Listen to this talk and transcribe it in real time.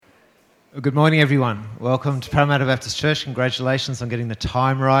Good morning, everyone. Welcome to Parramatta Baptist Church. Congratulations on getting the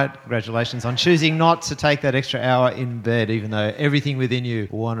time right. Congratulations on choosing not to take that extra hour in bed, even though everything within you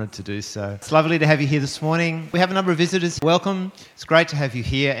wanted to do so. It's lovely to have you here this morning. We have a number of visitors. Welcome. It's great to have you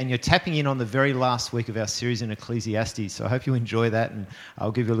here, and you're tapping in on the very last week of our series in Ecclesiastes, so I hope you enjoy that, and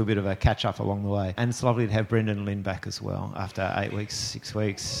I'll give you a little bit of a catch-up along the way. And it's lovely to have Brendan and Lynn back as well after 8 weeks, 6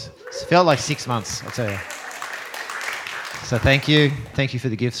 weeks. It's felt like 6 months, I'll tell you. So thank you. Thank you for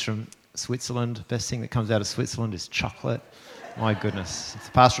the gifts from Switzerland. Best thing that comes out of Switzerland is chocolate. My goodness. If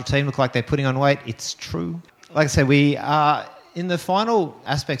the pastoral team look like they're putting on weight, it's true. Like I said, we are in the final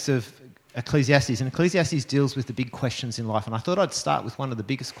aspects of Ecclesiastes, and Ecclesiastes deals with the big questions in life, and I thought I'd start with one of the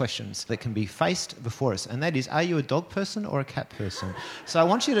biggest questions that can be faced before us, and that is, are you a dog person or a cat person? So I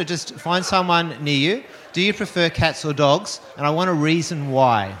want you to just find someone near you. Do you prefer cats or dogs? And I want a reason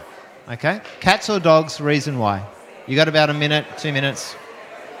why. Okay? Cats or dogs, reason why. You got about a minute, 2 minutes.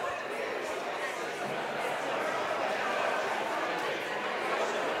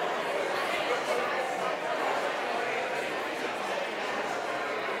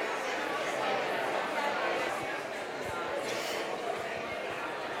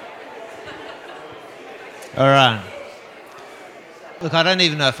 All right. Look, I don't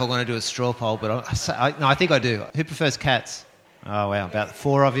even know if I want to do a straw poll, but I think I do. Who prefers cats? Oh, wow, about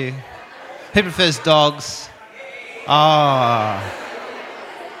 4 of you. Who prefers dogs? Oh.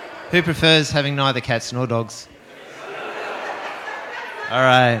 Who prefers having neither cats nor dogs? All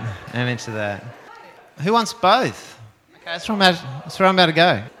right, I'm into that. Who wants both? Okay, that's where I'm about to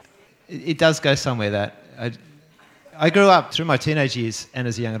go. It does go somewhere, that... I grew up, through my teenage years and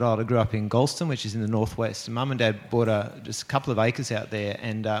as a young adult, I grew up in Galston, which is in the northwest. Mum and Dad bought just a couple of acres out there,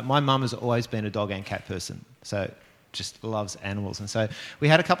 and my mum has always been a dog and cat person, so just loves animals. And so we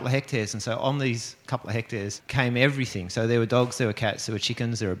had a couple of hectares, and so on these couple of hectares came everything. So there were dogs, there were cats, there were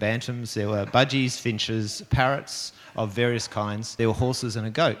chickens, there were bantams, there were budgies, finches, parrots of various kinds. There were horses and a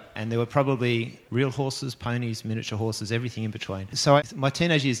goat, and there were probably real horses, ponies, miniature horses, everything in between. So my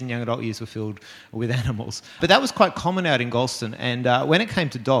teenage years and young adult years were filled with animals. But that was quite common out in Galston, and when it came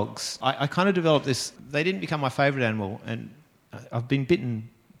to dogs, I kind of developed this. They didn't become my favourite animal, and I've been bitten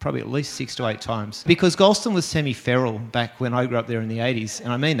probably at least 6 to 8 times. Because Galston was semi-feral back when I grew up there in the 80s,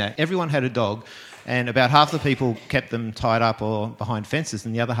 and I mean that. Everyone had a dog, and about half the people kept them tied up or behind fences,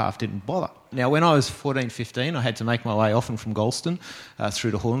 and the other half didn't bother. Now, when I was 14, 15, I had to make my way often from Galston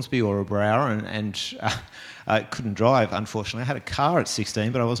through to Hornsby or Brouwer, and I couldn't drive, unfortunately. I had a car at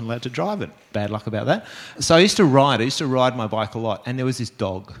 16, but I wasn't allowed to drive it. Bad luck about that. So I used to ride my bike a lot, and there was this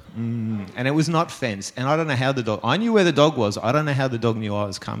dog, and it was not fenced, and I don't know how I knew where the dog was. I don't know how the dog knew I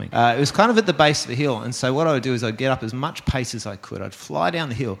was coming. It was kind of at the base of the hill, and so what I would do is I'd get up as much pace as I could. I'd fly down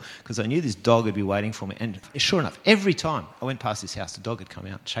the hill because I knew this dog would be waiting for me, and sure enough, every time I went past this house, the dog had come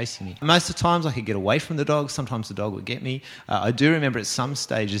out chasing me. Most of the times I could get away from the dog. Sometimes the dog would get me. I do remember at some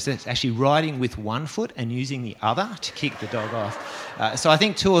stages actually riding with one foot and using the other to kick the dog off. So I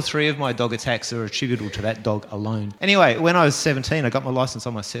think 2 or 3 of my dog attacks are attributable to that dog alone. Anyway, when I was 17, I got my licence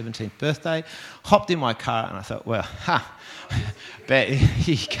on my 17th birthday, hopped in my car, and I thought, well, bet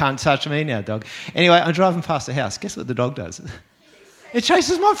you can't touch me now, dog. Anyway, I'm driving past the house. Guess what the dog does? It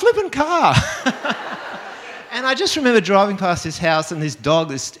chases my flipping car. And I just remember driving past this house and this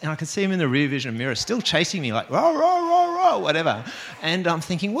dog, and I could see him in the rear vision mirror, still chasing me like, row, row, row, row, whatever. And I'm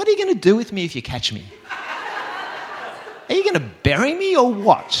thinking, what are you going to do with me if you catch me? Are you going to bury me or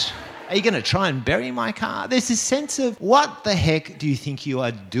what? Are you going to try and bury my car? There's this sense of, what the heck do you think you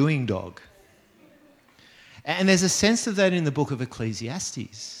are doing, dog? And there's a sense of that in the book of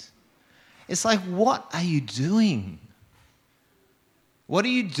Ecclesiastes. It's like, what are you doing? What are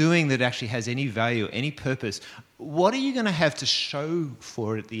you doing that actually has any value, any purpose? What are you going to have to show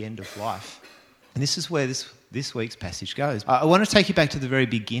for it at the end of life? And this is where this week's passage goes. I want to take you back to the very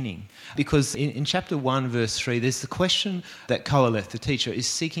beginning, because in chapter 1, verse 3, there's the question that Qoheleth, the teacher, is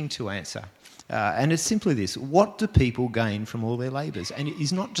seeking to answer. And it's simply this: what do people gain from all their labours? And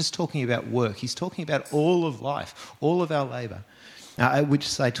he's not just talking about work, he's talking about all of life, all of our labour. Which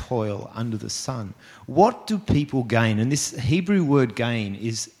say toil under the sun. What do people gain? And this Hebrew word gain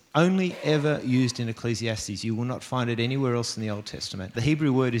is only ever used in Ecclesiastes. You will not find it anywhere else in the Old Testament. The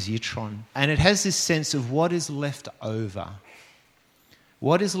Hebrew word is yitron. And it has this sense of what is left over.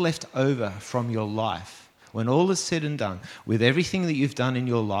 What is left over from your life? When all is said and done, with everything that you've done in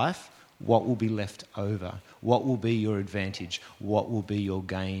your life, what will be left over? What will be your advantage? What will be your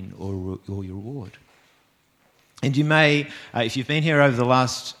gain or your reward? And you may, if you've been here over the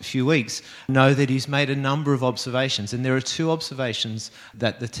last few weeks, know that he's made a number of observations. And there are 2 observations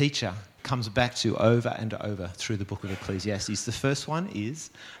that the teacher comes back to over and over through the book of Ecclesiastes. The first one is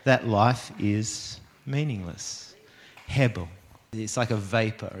that life is meaningless. Hebel. It's like a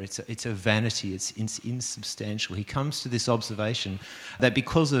vapour, it's a vanity, it's insubstantial. He comes to this observation that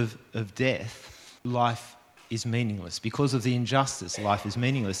because of death, life is meaningless. Because of the injustice, life is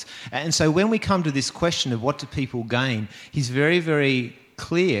meaningless. And so when we come to this question of what do people gain, he's very, very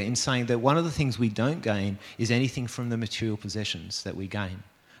clear in saying that one of the things we don't gain is anything from the material possessions that we gain.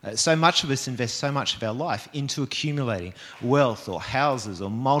 So much of us invest so much of our life into accumulating wealth or houses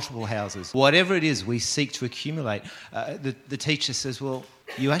or multiple houses. Whatever it is we seek to accumulate, the teacher says, well,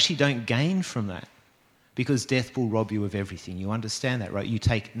 you actually don't gain from that because death will rob you of everything. You understand that, right? You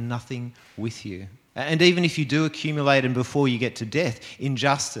take nothing with you. And even if you do accumulate and before you get to death,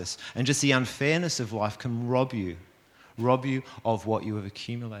 injustice and just the unfairness of life can rob you of what you have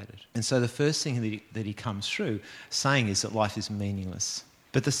accumulated. And so the first thing that he comes through saying is that life is meaningless.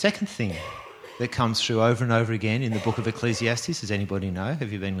 But the second thing that comes through over and over again in the book of Ecclesiastes, does anybody know?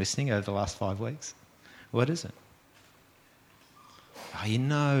 Have you been listening over the last 5 weeks? What is it? Oh, I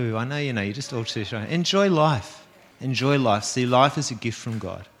know you know. You're just all too shy. Enjoy life. Enjoy life. See life as a gift from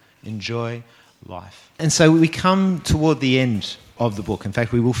God. Enjoy life. And so we come toward the end of the book. In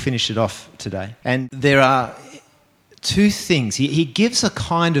fact, we will finish it off today. And there are two things. He gives a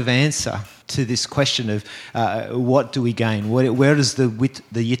kind of answer to this question of what do we gain? Where is the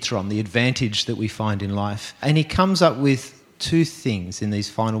yitron, the advantage that we find in life? And he comes up with two things in these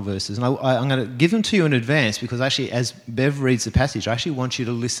final verses. And I'm going to give them to you in advance because actually as Bev reads the passage, I actually want you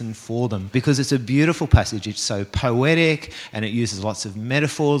to listen for them because it's a beautiful passage. It's so poetic and it uses lots of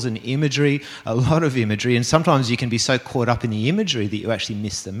metaphors and imagery, a lot of imagery, and sometimes you can be so caught up in the imagery that you actually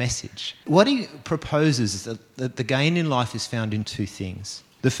miss the message. What he proposes is that the gain in life is found in two things.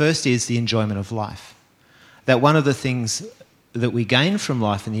 The first is the enjoyment of life. That one of the things that we gain from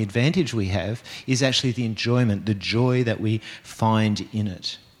life and the advantage we have is actually the enjoyment, the joy that we find in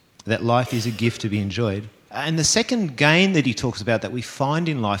it. That life is a gift to be enjoyed. And the second gain that he talks about that we find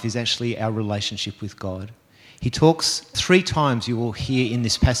in life is actually our relationship with God. He talks 3 times, you will hear in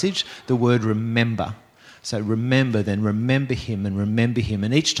this passage, the word remember. So remember, then remember him and remember him.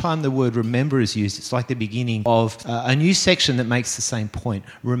 And each time the word remember is used, it's like the beginning of a new section that makes the same point.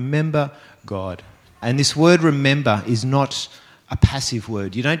 Remember God. And this word remember is not a passive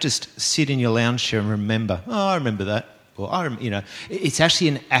word. You don't just sit in your lounge chair and remember, oh, I remember that. Or, it's actually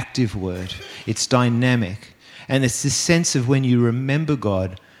an active word. It's dynamic. And it's this sense of when you remember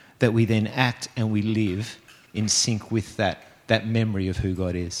God that we then act and we live in sync with that memory of who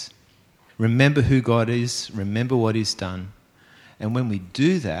God is. Remember who God is, remember what he's done. And when we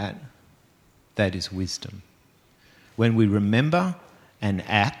do that, that is wisdom. When we remember and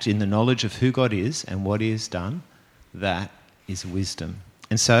act in the knowledge of who God is and what he has done, that is wisdom.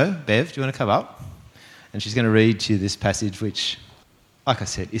 And so, Bev, do you want to come up? And she's going to read to you this passage which, like I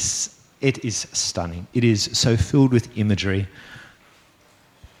said, it is stunning. It is so filled with imagery.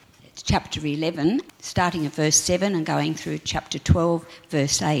 It's chapter 11, starting at verse 7 and going through chapter 12,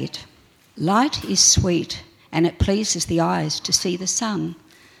 verse 8. Light is sweet, and it pleases the eyes to see the sun.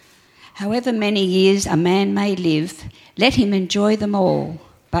 However many years a man may live, let him enjoy them all,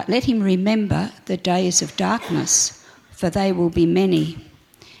 but let him remember the days of darkness, for they will be many.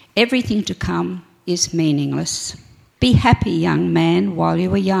 Everything to come is meaningless. Be happy, young man, while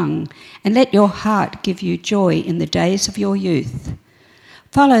you are young, and let your heart give you joy in the days of your youth.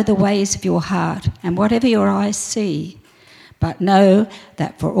 Follow the ways of your heart, and whatever your eyes see. But know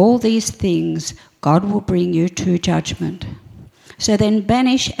that for all these things God will bring you to judgment. So then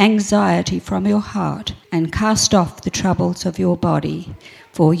banish anxiety from your heart and cast off the troubles of your body,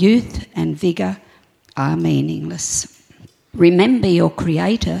 for youth and vigour are meaningless. Remember your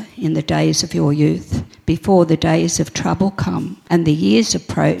Creator in the days of your youth, before the days of trouble come and the years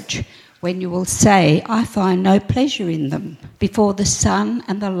approach, when you will say, I find no pleasure in them, before the sun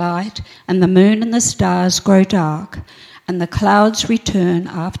and the light and the moon and the stars grow dark, and the clouds return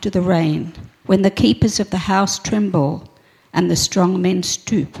after the rain, when the keepers of the house tremble and the strong men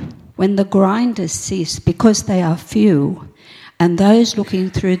stoop, when the grinders cease because they are few, and those looking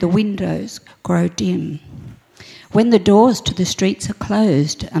through the windows grow dim, when the doors to the streets are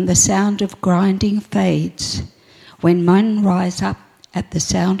closed and the sound of grinding fades, when men rise up at the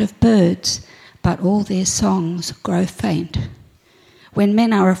sound of birds, but all their songs grow faint, when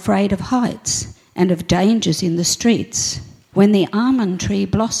men are afraid of heights and of dangers in the streets, when the almond tree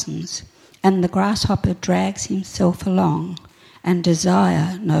blossoms and the grasshopper drags himself along and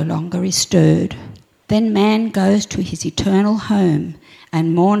desire no longer is stirred. Then man goes to his eternal home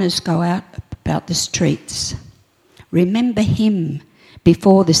and mourners go out about the streets. Remember him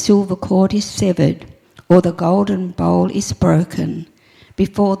before the silver cord is severed, or the golden bowl is broken,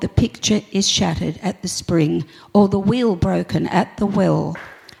 before the picture is shattered at the spring, or the wheel broken at the well,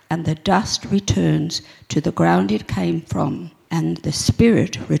 and the dust returns to the ground it came from, and the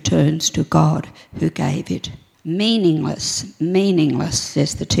spirit returns to God who gave it. Meaningless, meaningless,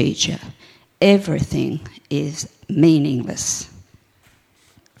 says the teacher. Everything is meaningless.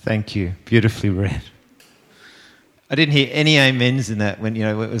 Thank you. Beautifully read. I didn't hear any amens in that when,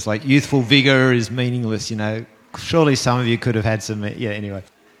 it was like youthful vigour is meaningless, Surely some of you could have had some... Yeah, anyway.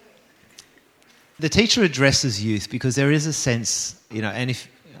 The teacher addresses youth because there is a sense, and if...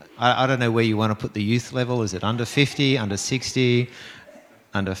 I don't know where you want to put the youth level. Is it under 50, under 60,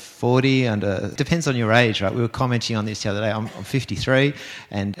 under 40, depends on your age, right? We were commenting on this the other day. I'm 53,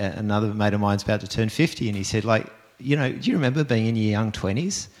 and another mate of mine's about to turn 50, and he said, do you remember being in your young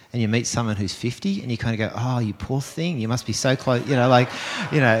 20s and you meet someone who's 50 and you kind of go, oh, you poor thing, you must be so close,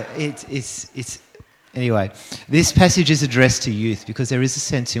 it's... Anyway, this passage is addressed to youth because there is a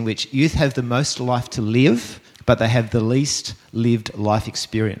sense in which youth have the most life to live, but they have the least lived life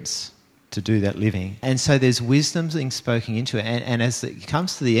experience to do that living. And so there's wisdom being spoken into it. And as it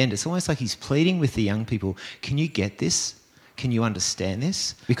comes to the end, it's almost like he's pleading with the young people, can you get this? Can you understand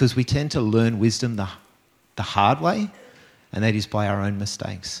this? Because we tend to learn wisdom the hard way, and that is by our own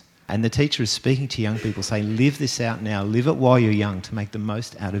mistakes. And the teacher is speaking to young people, saying, live this out now. Live it while you're young to make the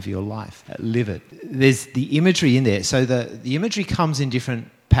most out of your life. Live it. There's the imagery in there. So the imagery comes in different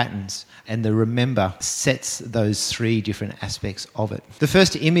patterns, and the remember sets those three different aspects of it. The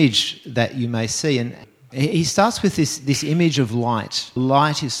first image that you may see, and he starts with this image of light.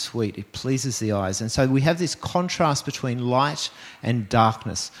 Light is sweet. It pleases the eyes. And so we have this contrast between light and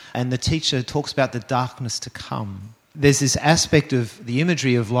darkness. And the teacher talks about the darkness to come. There's this aspect of the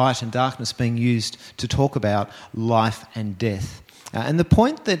imagery of light and darkness being used to talk about life and death. And the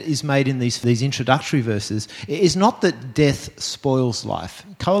point that is made in these introductory verses is not that death spoils life.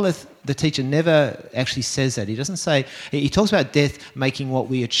 Qoheleth, the teacher, never actually says that. He doesn't say... He talks about death making what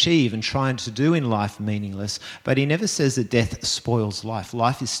we achieve and trying to do in life meaningless, but he never says that death spoils life.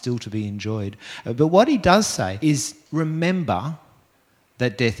 Life is still to be enjoyed. But what he does say is remember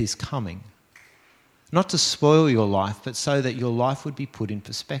that death is coming. Not to spoil your life, but so that your life would be put in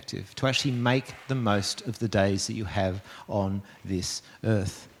perspective, to actually make the most of the days that you have on this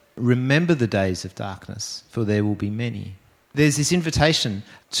earth. Remember the days of darkness, for there will be many. There's this invitation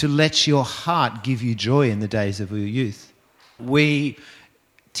to let your heart give you joy in the days of your youth. We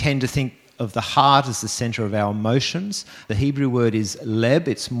tend to think of the heart as the centre of our emotions. The Hebrew word is leb.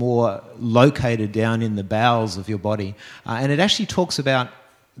 It's more located down in the bowels of your body. And it actually talks about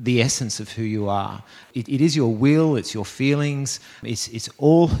the essence of who you are. It is your will, it's your feelings, it's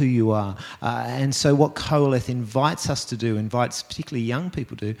all who you are. And so what Qoheleth invites us to do, invites particularly young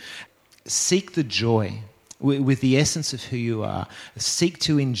people to do, seek the joy with the essence of who you are. Seek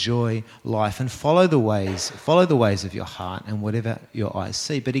to enjoy life and follow the ways of your heart and whatever your eyes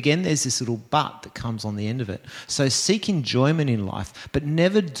see. But again, there's this little but that comes on the end of it. So seek enjoyment in life, but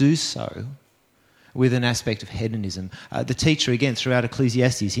never do so with an aspect of hedonism. The teacher, again, throughout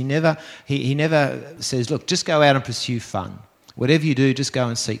Ecclesiastes, he never says, look, just go out and pursue fun. Whatever you do, just go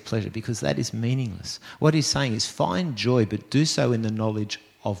and seek pleasure, because that is meaningless. What he's saying is find joy, but do so in the knowledge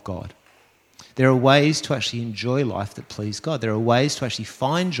of God. There are ways to actually enjoy life that please God. There are ways to actually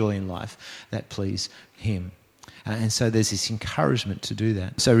find joy in life that please him. And so there's this encouragement to do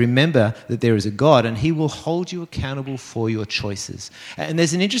that. So remember that there is a God, and he will hold you accountable for your choices. And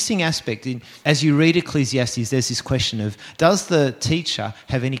there's an interesting aspect. As you read Ecclesiastes, there's this question of, does the teacher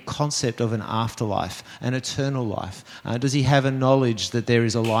have any concept of an afterlife, an eternal life? Does he have a knowledge that there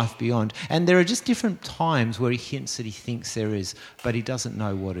is a life beyond? And there are just different times where he hints that he thinks there is, but he doesn't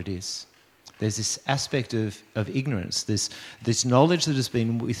know what it is. There's this aspect of ignorance, this knowledge that has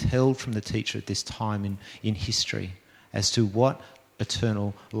been withheld from the teacher at this time in history as to what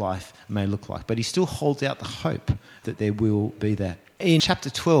eternal life may look like. But he still holds out the hope that there will be that. In chapter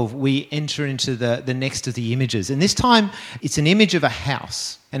 12, we enter into the next of the images. And this time, it's an image of a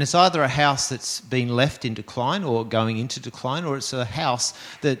house. And it's either a house that's been left in decline or going into decline, or it's a house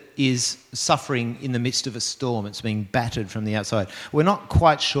that is suffering in the midst of a storm. It's being battered from the outside. We're not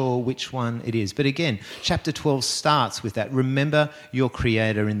quite sure which one it is. But again, chapter 12 starts with that. Remember your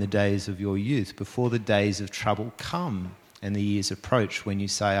Creator in the days of your youth, before the days of trouble come and the years approach, when you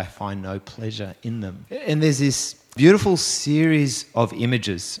say, I find no pleasure in them. And there's this beautiful series of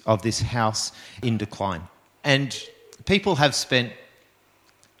images of this house in decline. And people have spent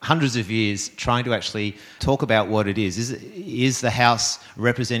hundreds of years trying to actually talk about what it is. Is the house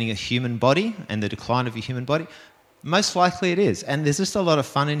representing a human body and the decline of a human body? Most likely it is. And there's just a lot of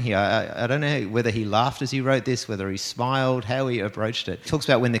fun in here. I don't know whether he laughed as he wrote this, whether he smiled, how he approached it. He talks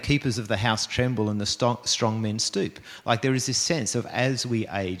about when the keepers of the house tremble and the strong men stoop. Like there is this sense of as we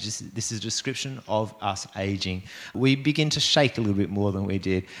age, this is a description of us aging. We begin to shake a little bit more than we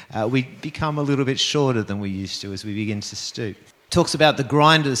did. We become a little bit shorter than we used to as we begin to stoop. Talks about the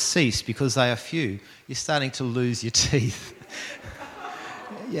grinders cease because they are few. You're starting to lose your teeth.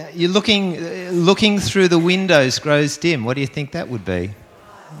 Yeah, you're looking through the windows grows dim. What do you think that would be?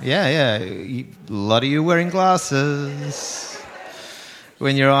 Yeah. A lot of you wearing glasses.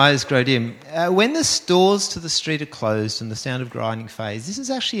 When your eyes grow dim. When the doors to the street are closed and the sound of grinding fades, this is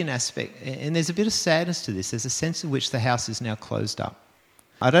actually an aspect, and there's a bit of sadness to this. There's a sense in which the house is now closed up.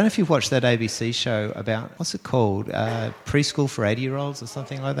 I don't know if you've watched that ABC show about, what's it called? Preschool for 80-year-olds or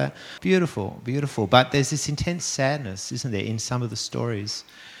something like that. Beautiful. But there's this intense sadness, isn't there, in some of the stories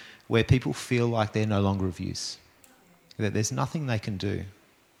where people feel like they're no longer of use, that there's nothing they can do,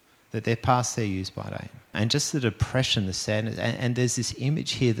 that they're past their use by date. And just the depression, the sadness, and there's this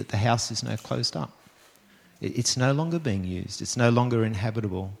image here that the house is now closed up. It's no longer being used. It's no longer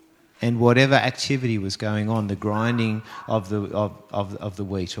inhabitable. And whatever activity was going on, the grinding of the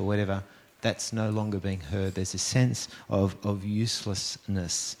wheat or whatever, that's no longer being heard. There's a sense of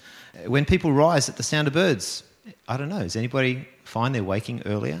uselessness. When people rise at the sound of birds, I don't know, does anybody find they're waking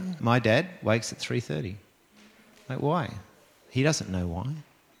earlier? My dad wakes at 3:30. Like, why? He doesn't know why.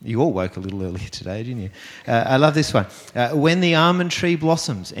 You all woke a little earlier today, didn't you? I love this one. When the almond tree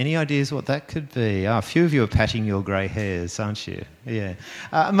blossoms. Any ideas what that could be? A few of you are patting your grey hairs, aren't you? Yeah.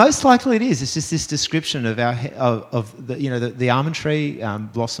 Most likely it is. It's just this description of the almond tree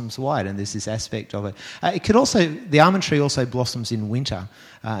blossoms white, and there's this aspect of it. The almond tree also blossoms in winter,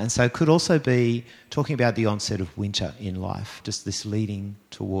 and so it could also be talking about the onset of winter in life, just this leading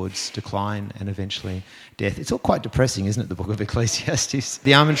towards decline and eventually death. It's all quite depressing, isn't it, the book of Ecclesiastes?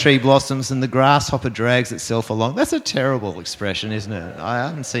 The almond tree blossoms and the grasshopper drags itself along. That's a terrible expression, isn't it? I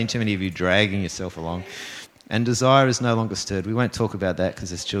haven't seen too many of you dragging yourself along. And desire is no longer stirred. We won't talk about that because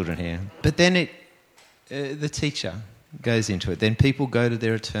there's children here. But then the teacher goes into it. Then people go to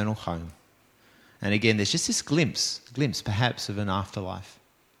their eternal home. And again, there's just this glimpse perhaps of an afterlife.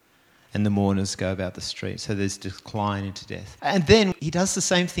 And the mourners go about the street. So there's decline into death. And then he does the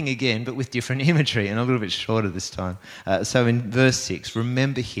same thing again, but with different imagery and a little bit shorter this time. So in verse 6,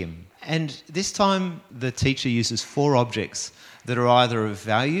 remember him. And this time the teacher uses 4 objects that are either of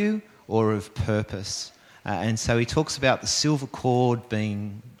value or of purpose. And so he talks about the silver cord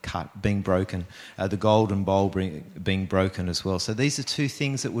being cut, being broken, the golden bowl being broken as well. So these are 2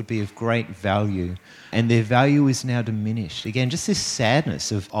 things that would be of great value, and their value is now diminished. Again, just this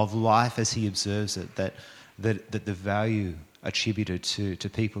sadness of life as he observes it, that the value attributed to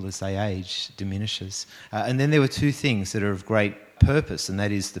people as they age diminishes. And then there were 2 things that are of great purpose, and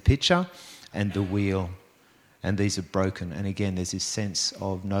that is the pitcher and the wheel. And these are broken. And again, there's this sense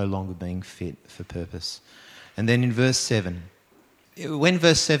of no longer being fit for purpose. And then in verse 7, when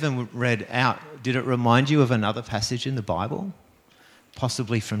verse 7 read out, did it remind you of another passage in the Bible?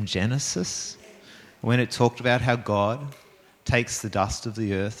 Possibly from Genesis, when it talked about how God takes the dust of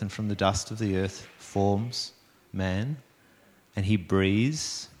the earth and from the dust of the earth forms man, and he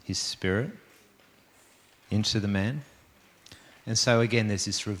breathes his spirit into the man. And so again, there's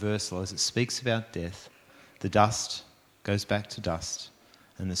this reversal as it speaks about death. The dust goes back to dust,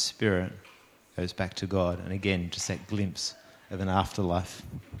 and the spirit goes back to God. And again, just that glimpse of an afterlife.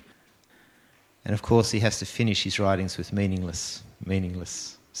 And of course, he has to finish his writings with meaningless,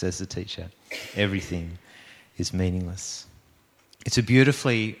 says the teacher. Everything is meaningless. It's a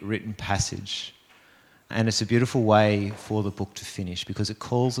beautifully written passage, and it's a beautiful way for the book to finish because it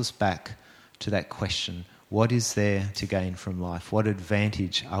calls us back to that question, what is there to gain from life? What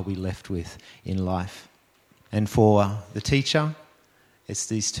advantage are we left with in life? And for the teacher, it's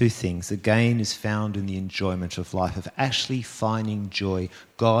these 2 things. The gain is found in the enjoyment of life, of actually finding joy,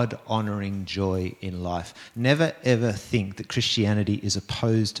 God-honouring joy in life. Never ever think that Christianity is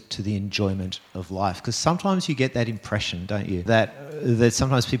opposed to the enjoyment of life, because sometimes you get that impression, don't you? That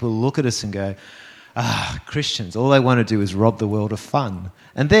sometimes people look at us and go, Christians, all they want to do is rob the world of fun.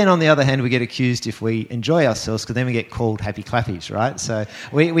 And then on the other hand, we get accused if we enjoy ourselves, because then we get called happy clappies, right? So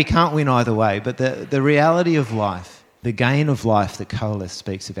we can't win either way. But the reality of life, the gain of life that Coalesce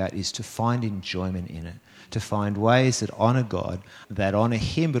speaks about is to find enjoyment in it, to find ways that honour God, that honour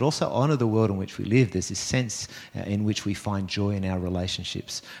him, but also honour the world in which we live. There's this sense in which we find joy in our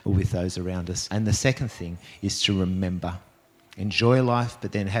relationships with those around us. And the second thing is to remember. Enjoy life,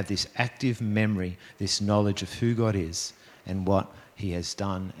 but then have this active memory, this knowledge of who God is and what he has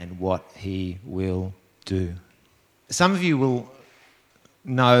done and what he will do. Some of you will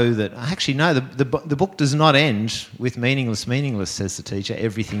know that, actually no, the book does not end with meaningless, says the teacher,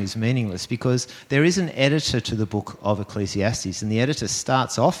 everything is meaningless, because there is an editor to the book of Ecclesiastes, and the editor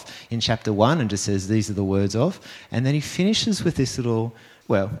starts off in chapter 1 and just says these are the words of, and then he finishes with this little,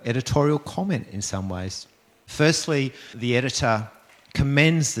 editorial comment in some ways. Firstly, the editor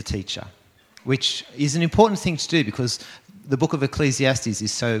commends the teacher, which is an important thing to do because the book of Ecclesiastes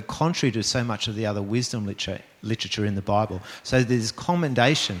is so contrary to so much of the other wisdom literature in the Bible. So there's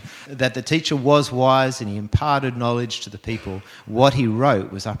commendation that the teacher was wise and he imparted knowledge to the people. What he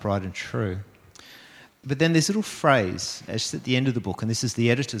wrote was upright and true. But then there's a little phrase just at the end of the book, and this is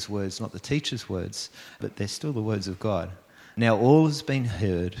the editor's words, not the teacher's words, but they're still the words of God. Now all has been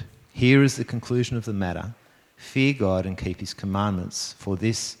heard. Here is the conclusion of the matter. Fear God and keep his commandments, for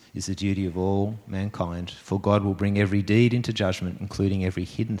this is the duty of all mankind. For God will bring every deed into judgment, including every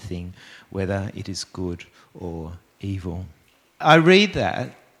hidden thing, whether it is good or evil. I read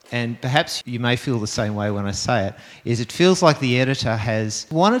that, and perhaps you may feel the same way when I say it, is it feels like the editor has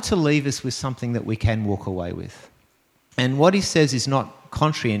wanted to leave us with something that we can walk away with. And what he says is not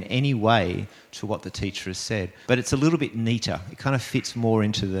contrary in any way to what the teacher has said, but it's a little bit neater. It kind of fits more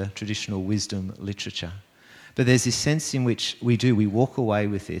into the traditional wisdom literature. But there's this sense in which we walk away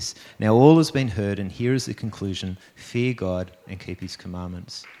with this. Now all has been heard, and here is the conclusion: fear God and keep his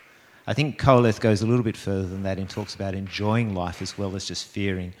commandments. I think Koheleth goes a little bit further than that and talks about enjoying life as well as just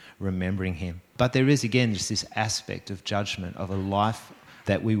fearing, remembering him. But there is, again, just this aspect of judgment, of a life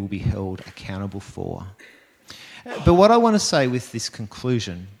that we will be held accountable for. But what I want to say with this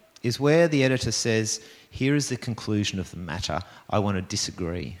conclusion is where the editor says, here is the conclusion of the matter, I want to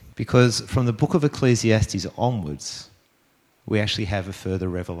disagree. Because from the book of Ecclesiastes onwards, we actually have a further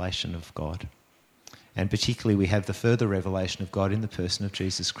revelation of God. And particularly we have the further revelation of God in the person of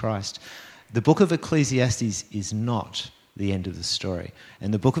Jesus Christ. The book of Ecclesiastes is not the end of the story.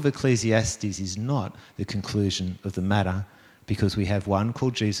 And the book of Ecclesiastes is not the conclusion of the matter, because we have one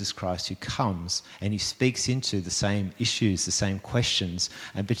called Jesus Christ who comes and he speaks into the same issues, the same questions,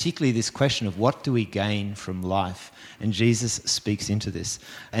 and particularly this question of what do we gain from life? And Jesus speaks into this.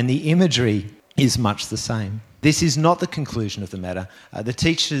 And the imagery is much the same. This is not the conclusion of the matter. The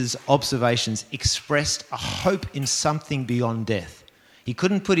teacher's observations expressed a hope in something beyond death. He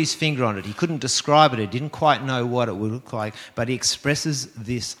couldn't put his finger on it. He couldn't describe it. He didn't quite know what it would look like, but he expresses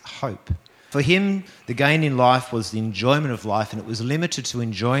this hope. For him, the gain in life was the enjoyment of life, and it was limited to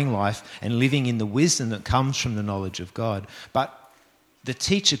enjoying life and living in the wisdom that comes from the knowledge of God. But the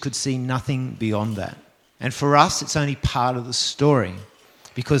teacher could see nothing beyond that. And for us, it's only part of the story,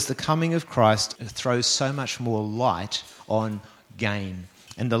 because the coming of Christ throws so much more light on gain.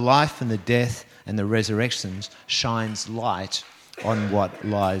 And the life and the death and the resurrections shines light on what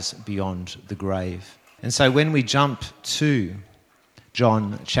lies beyond the grave. And so when we jump to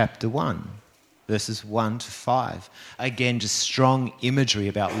John chapter 1, verses 1 to 5. Again, just strong imagery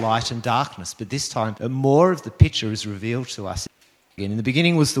about light and darkness, but this time more of the picture is revealed to us. Again, in the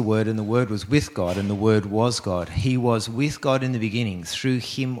beginning was the Word, and the Word was with God, and the Word was God. He was with God in the beginning. Through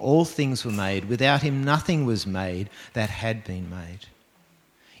him all things were made. Without him nothing was made that had been made.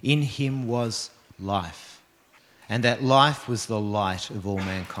 In him was life, and that life was the light of all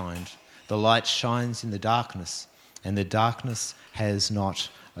mankind. The light shines in the darkness, and the darkness has not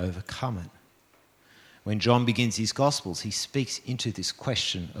overcome it. When John begins his Gospels, he speaks into this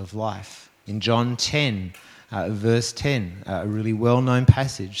question of life. In John 10, verse 10, a really well-known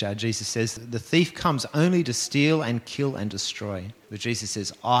passage, Jesus says, the thief comes only to steal and kill and destroy. But Jesus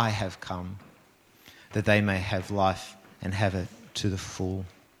says, I have come that they may have life and have it to the full.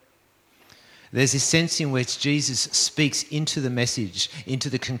 There's this sense in which Jesus speaks into the message, into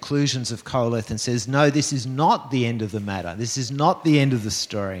the conclusions of Koheleth, and says, no, this is not the end of the matter. This is not the end of the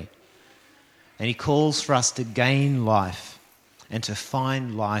story. And he calls for us to gain life and to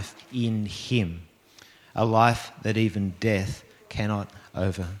find life in him, a life that even death cannot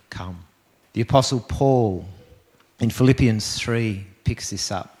overcome. The Apostle Paul in Philippians 3 picks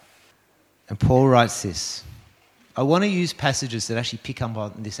this up. And Paul writes this. I want to use passages that actually pick up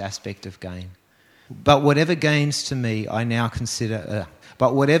on this aspect of gain. But whatever gains to me, I now consider...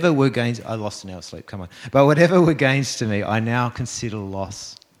 But whatever were gains... I lost an hour's sleep, come on. But whatever were gains to me, I now consider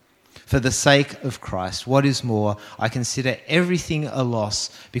loss. For the sake of Christ, what is more, I consider everything a loss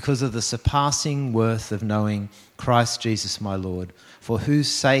because of the surpassing worth of knowing Christ Jesus my Lord, for whose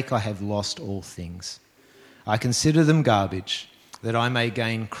sake I have lost all things. I consider them garbage, that I may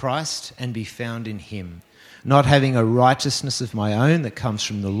gain Christ and be found in him, not having a righteousness of my own that comes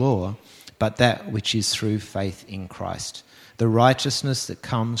from the law, but that which is through faith in Christ, the righteousness that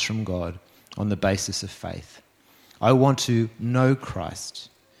comes from God on the basis of faith. I want to know Christ.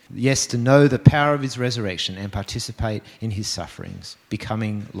 Yes, to know the power of his resurrection and participate in his sufferings,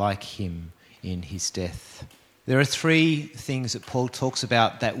 becoming like him in his death. There are three things that Paul talks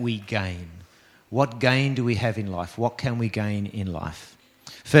about that we gain. What gain do we have in life? What can we gain in life?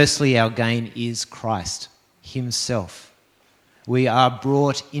 Firstly, our gain is Christ himself. We are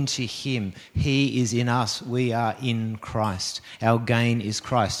brought into him. He is in us. We are in Christ. Our gain is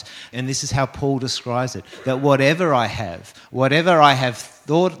Christ. And this is how Paul describes it, that whatever I have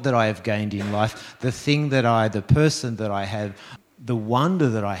thought that I have gained in life, the person that I have, the wonder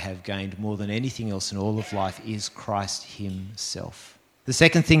that I have gained more than anything else in all of life is Christ himself. The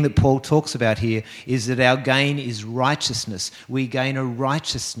second thing that Paul talks about here is that our gain is righteousness. We gain a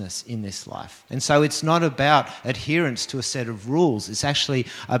righteousness in this life. And so it's not about adherence to a set of rules. It's actually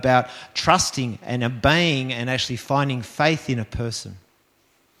about trusting and obeying and actually finding faith in a person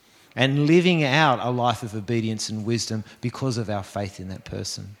and living out a life of obedience and wisdom because of our faith in that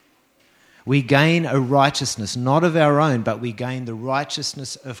person. We gain a righteousness, not of our own, but we gain the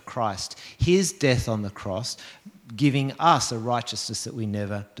righteousness of Christ. His death on the cross giving us a righteousness that we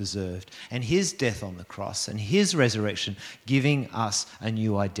never deserved. And his death on the cross and his resurrection giving us a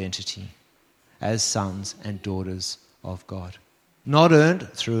new identity as sons and daughters of God. Not earned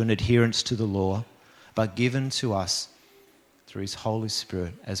through an adherence to the law, but given to us through his Holy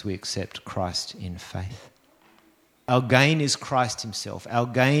Spirit as we accept Christ in faith. Our gain is Christ himself. Our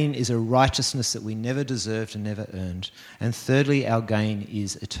gain is a righteousness that we never deserved and never earned. And thirdly, our gain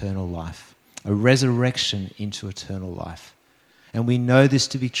is eternal life, a resurrection into eternal life. And we know this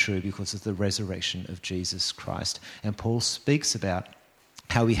to be true because of the resurrection of Jesus Christ. And Paul speaks about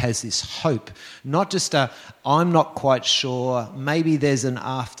how he has this hope, not just I'm not quite sure, maybe there's an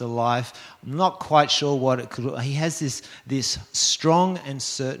afterlife, I'm not quite sure what it could look like. He has this strong and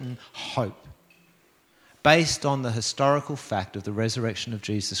certain hope based on the historical fact of the resurrection of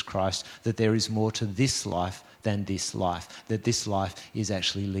Jesus Christ, that there is more to this life than this life, that this life is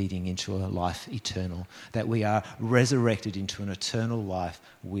actually leading into a life eternal, that we are resurrected into an eternal life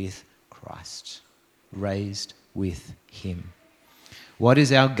with Christ, raised with him. What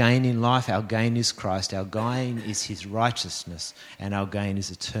is our gain in life? Our gain is Christ, our gain is his righteousness, and our gain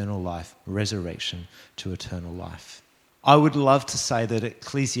is eternal life, resurrection to eternal life. I would love to say that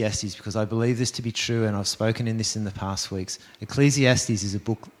Ecclesiastes, because I believe this to be true and I've spoken in this in the past weeks, Ecclesiastes is a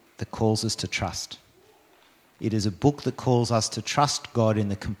book that calls us to trust. It is a book that calls us to trust God in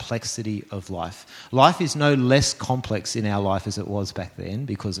the complexity of life. Life is no less complex in our life as it was back then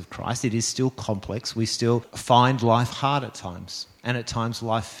because of Christ. It is still complex. We still find life hard at times, and at times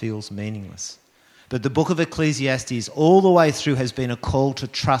life feels meaningless. But the book of Ecclesiastes all the way through has been a call to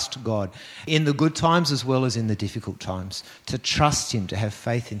trust God in the good times as well as in the difficult times, to trust him, to have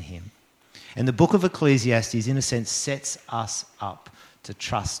faith in him. And the book of Ecclesiastes, in a sense, sets us up to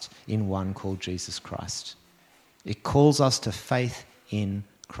trust in one called Jesus Christ. It calls us to faith in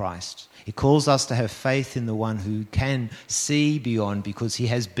Christ. It calls us to have faith in the one who can see beyond because he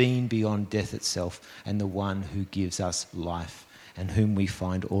has been beyond death itself, and the one who gives us life and whom we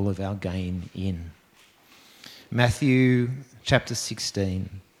find all of our gain in. Matthew chapter 16.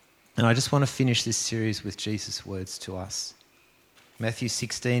 And I just want to finish this series with Jesus' words to us. Matthew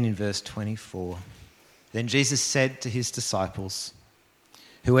 16 in verse 24. Then Jesus said to his disciples,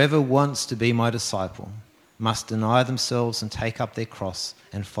 "Whoever wants to be my disciple must deny themselves and take up their cross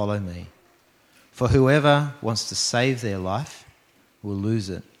and follow me. For whoever wants to save their life will lose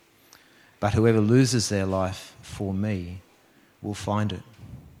it, but whoever loses their life for me will find it.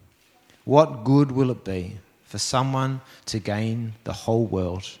 What good will it be for someone to gain the whole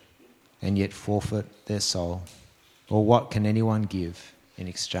world and yet forfeit their soul? Or what can anyone give in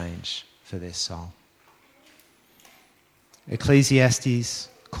exchange for their soul?" Ecclesiastes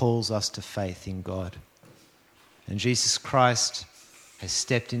calls us to faith in God. And Jesus Christ has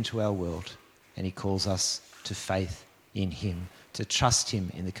stepped into our world, and he calls us to faith in him, to trust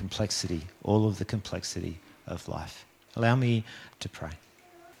him in the complexity, all of the complexity of life. Allow me to pray.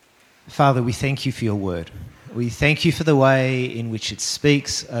 Father, we thank you for your word. We thank you for the way in which it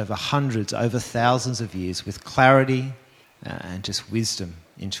speaks over hundreds, over thousands of years with clarity and just wisdom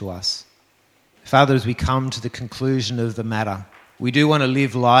into us. Father, as we come to the conclusion of the matter, we do want to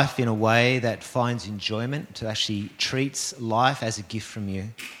live life in a way that finds enjoyment, to actually treats life as a gift from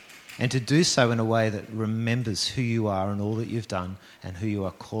you, and to do so in a way that remembers who you are and all that you've done and who you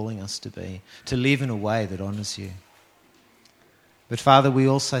are calling us to be, to live in a way that honours you. But Father, we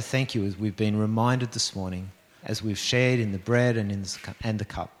also thank you as we've been reminded this morning, as we've shared in the bread and in the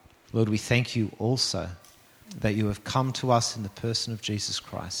cup. Lord, we thank you also that you have come to us in the person of Jesus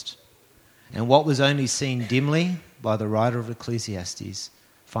Christ, And what was only seen dimly by the writer of Ecclesiastes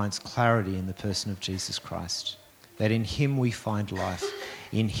finds clarity in the person of Jesus Christ. That in him we find life.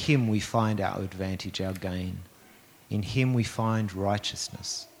 In him we find our advantage, our gain. In him we find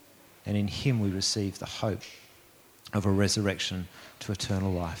righteousness. And in him we receive the hope of a resurrection to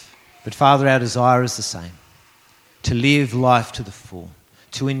eternal life. But Father, our desire is the same. To live life to the full.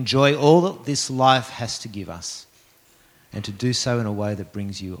 To enjoy all that this life has to give us. And to do so in a way that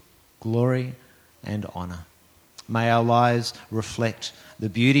brings you glory and honour. May our lives reflect the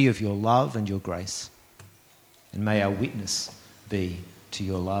beauty of your love and your grace. And may our witness be to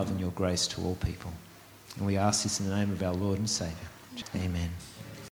your love and your grace to all people. And we ask this in the name of our Lord and Saviour. Amen.